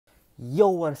Yo,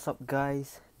 what's up,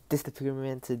 guys? This is the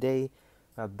Pyramid. Today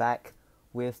we're back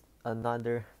with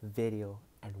another video,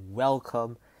 and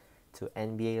welcome to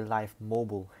NBA Live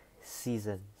Mobile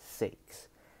Season 6.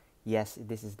 Yes,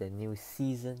 this is the new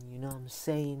season, you know what I'm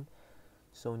saying?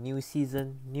 So, new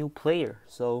season, new player.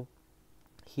 So,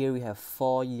 here we have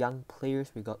 4 young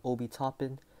players. We got Obi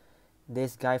Toppin,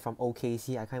 this guy from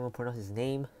OKC, I can't even pronounce his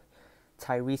name,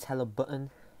 Tyrese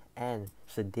Haliburton, and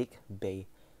Sadiq Bey.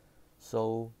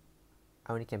 So,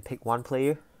 I only can pick one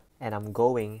player, and I'm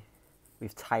going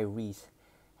with Tyrese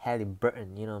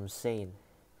Haliburton. You know what I'm saying?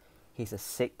 He's a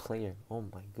sick player. Oh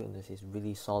my goodness, he's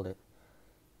really solid.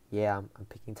 Yeah, I'm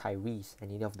picking Tyrese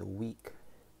any of the week.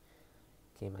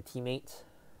 Okay, my teammates.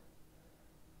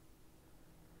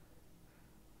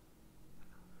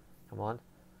 Come on.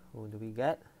 Who do we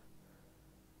get?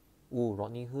 Ooh,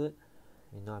 Rodney Hood.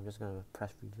 You know, I'm just gonna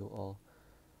press review all.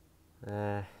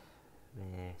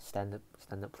 Standard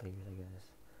players, I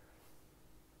guess.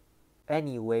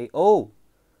 Anyway, oh,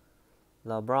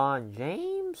 LeBron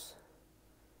James.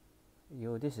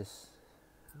 Yo, this is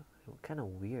kind of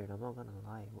weird. I'm not gonna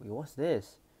lie. What's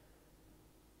this?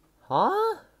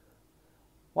 Huh?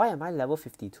 Why am I level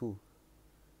 52?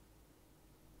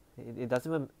 It doesn't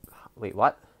even. Wait,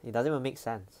 what? It doesn't even make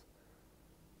sense.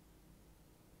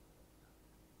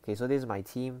 Okay, so this is my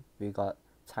team. We got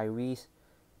Tyrese,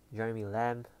 Jeremy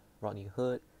Lamb, Rodney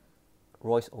Hood,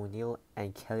 Royce O'Neal,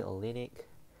 and Kelly Olynyk.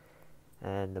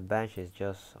 And the bench is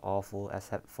just awful,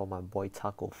 except for my boy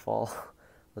Taco Fall,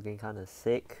 looking kind of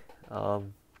sick.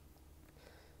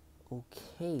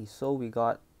 Okay, so we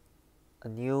got a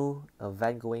new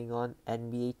event going on,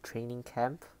 NBA training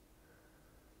camp.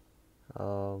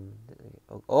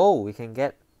 We can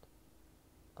get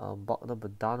Bogdan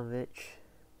Bogdanovic.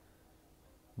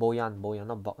 Bojan,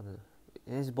 not Bogdan.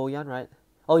 Is Bojan right?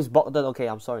 Oh, he's Bogdan. Okay,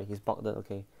 I'm sorry. He's Bogdan.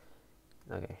 Okay.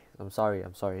 I'm sorry.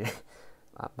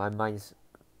 My mind's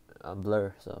a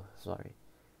blur, so sorry.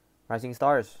 Rising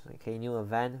Stars. Okay, new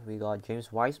event. We got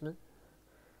James Wiseman.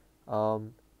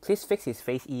 Please fix his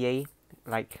face, EA.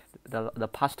 Like the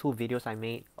past 3 videos I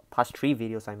made.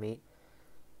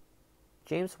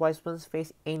 James Wiseman's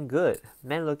face ain't good.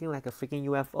 Man looking like a freaking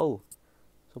UFO.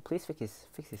 So please fix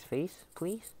his face,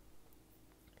 please.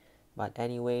 But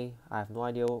anyway, I have no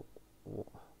idea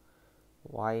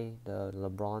why the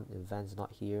LeBron event's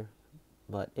not here.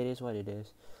 But it is what it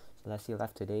is. So let's see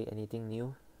left today. Anything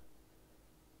new?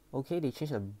 Okay, they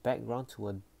changed the background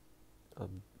to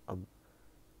a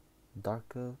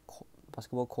darker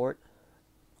basketball court.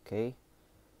 Okay.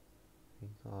 We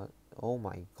got, oh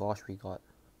my gosh, we got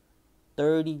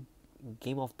 30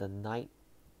 game of the night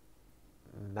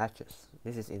matches.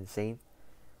 This is insane.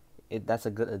 That's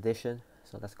a good addition.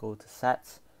 So let's go to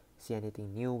sets. See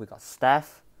anything new? We got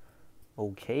Steph.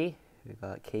 Okay. We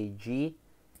got KG.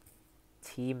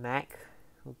 T-Mac.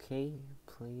 Okay.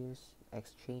 Players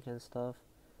exchange and stuff.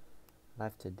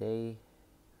 Live today.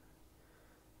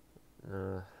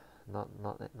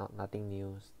 Nothing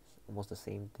new. It's almost the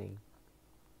same thing.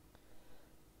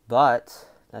 But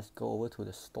let's go over to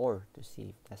the store to see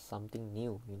if there's something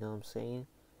new. You know what I'm saying?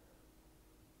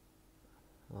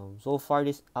 So far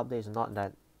this update is not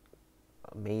that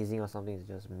amazing or something. It's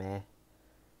just meh.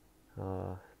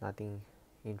 Nothing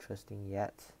interesting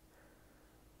yet.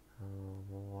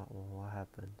 What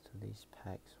happened to these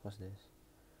packs? What's this?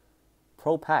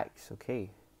 Pro packs.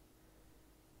 Okay.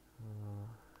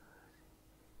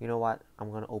 You know what?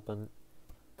 I'm gonna open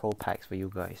pro packs for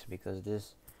you guys because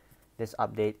this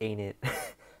update ain't it.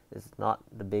 It's not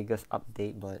the biggest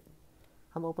update, but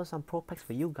I'm gonna open some pro packs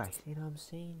for you guys. You know what I'm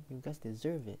saying? You guys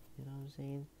deserve it. You know what I'm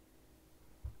saying?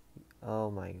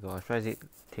 Oh my gosh, why is it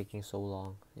taking so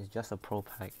long? It's just a pro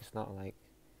pack. It's not like.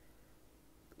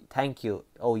 Thank you.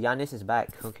 Oh, Giannis is back.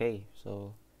 Okay,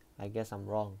 so I guess I'm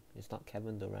wrong. It's not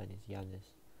Kevin Durant. It's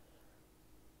Giannis.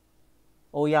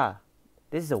 Oh yeah,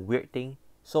 this is a weird thing.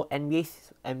 So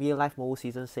NBA Live Mobile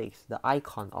Season 6, the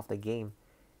icon of the game,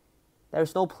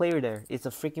 there's no player there. It's a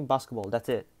freaking basketball. That's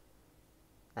it.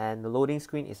 And the loading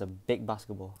screen is a big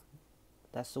basketball.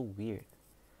 That's so weird.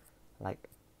 Like,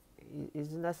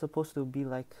 isn't that supposed to be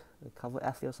like a cover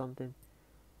athlete or something?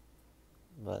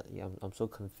 But yeah, I'm so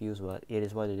confused, but it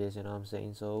is what it is, you know what I'm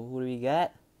saying? So who do we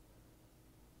get?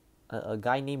 A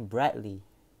guy named Bradley.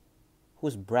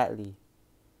 Who's Bradley?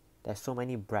 There's so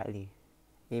many Bradley.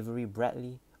 Avery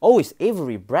Bradley. Oh, it's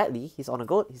Avery Bradley. He's on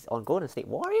Golden State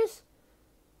Warriors.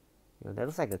 You know, that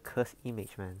looks like a cursed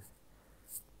image, man.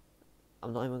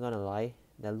 I'm not even gonna lie.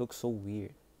 That looks so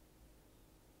weird.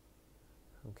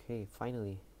 Okay,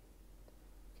 finally.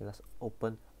 Okay, let's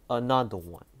open another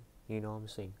one. You know what I'm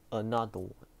saying? Another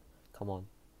one. Come on.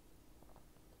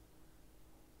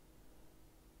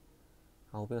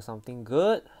 hoping for something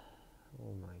good.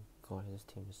 Oh my god, this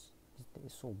team is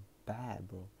so bad,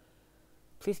 bro.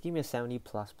 Please give me a 70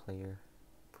 plus player.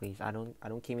 Please, I don't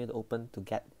came here to open to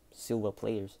get silver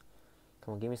players.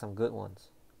 Come on, give me some good ones.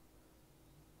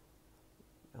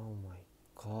 Oh my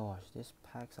gosh, these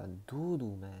packs are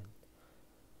doo-doo, man.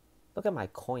 Look at my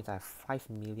coins. I have 5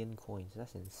 million coins.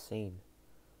 That's insane.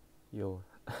 Yo.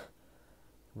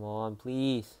 Come on,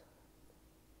 please.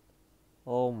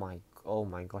 Oh my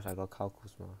gosh, I got Kyle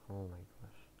Kuzma. Oh my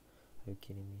gosh. Are you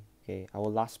kidding me? Okay, our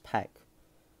last pack.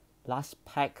 Last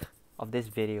pack of this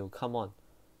video. Come on.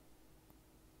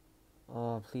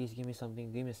 Oh, please give me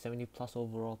something. Give me a 70 plus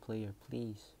overall player,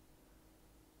 please.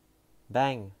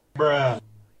 Bang. Bruh.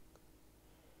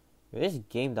 This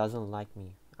game doesn't like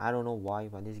me. I don't know why,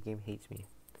 but this game hates me.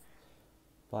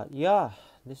 But yeah,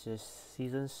 this is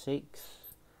season 6.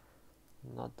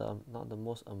 Not the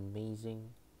most amazing.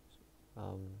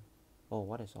 Oh,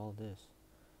 what is all this?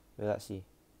 Wait, let's see.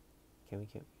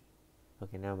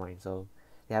 Okay, never mind. So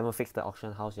they haven't fixed the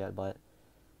auction house yet, but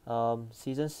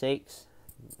season 6.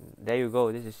 There you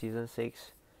go. This is season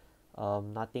 6.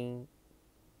 Nothing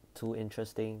too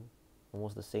interesting.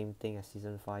 Almost the same thing as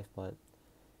season 5, but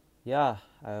yeah,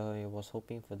 I was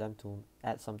hoping for them to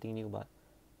add something new, but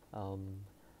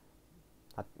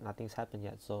nothing's happened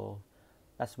yet. So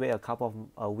let's wait a couple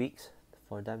of weeks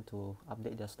for them to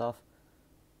update their stuff.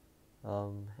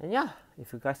 And yeah,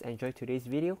 if you guys enjoyed today's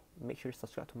video, make sure to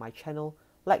subscribe to my channel,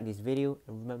 like this video,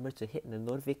 and remember to hit the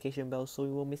notification bell so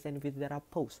you won't miss any video that I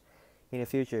post in the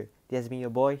future. This has been your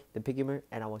boy, the Piggamer,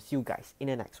 and I will see you guys in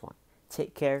the next one.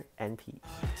 Take care and peace.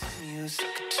 Music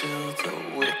till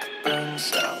the wick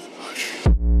burns out.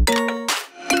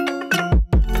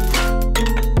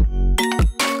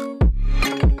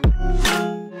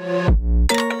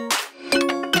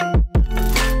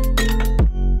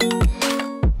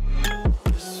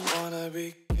 Just wanna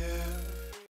be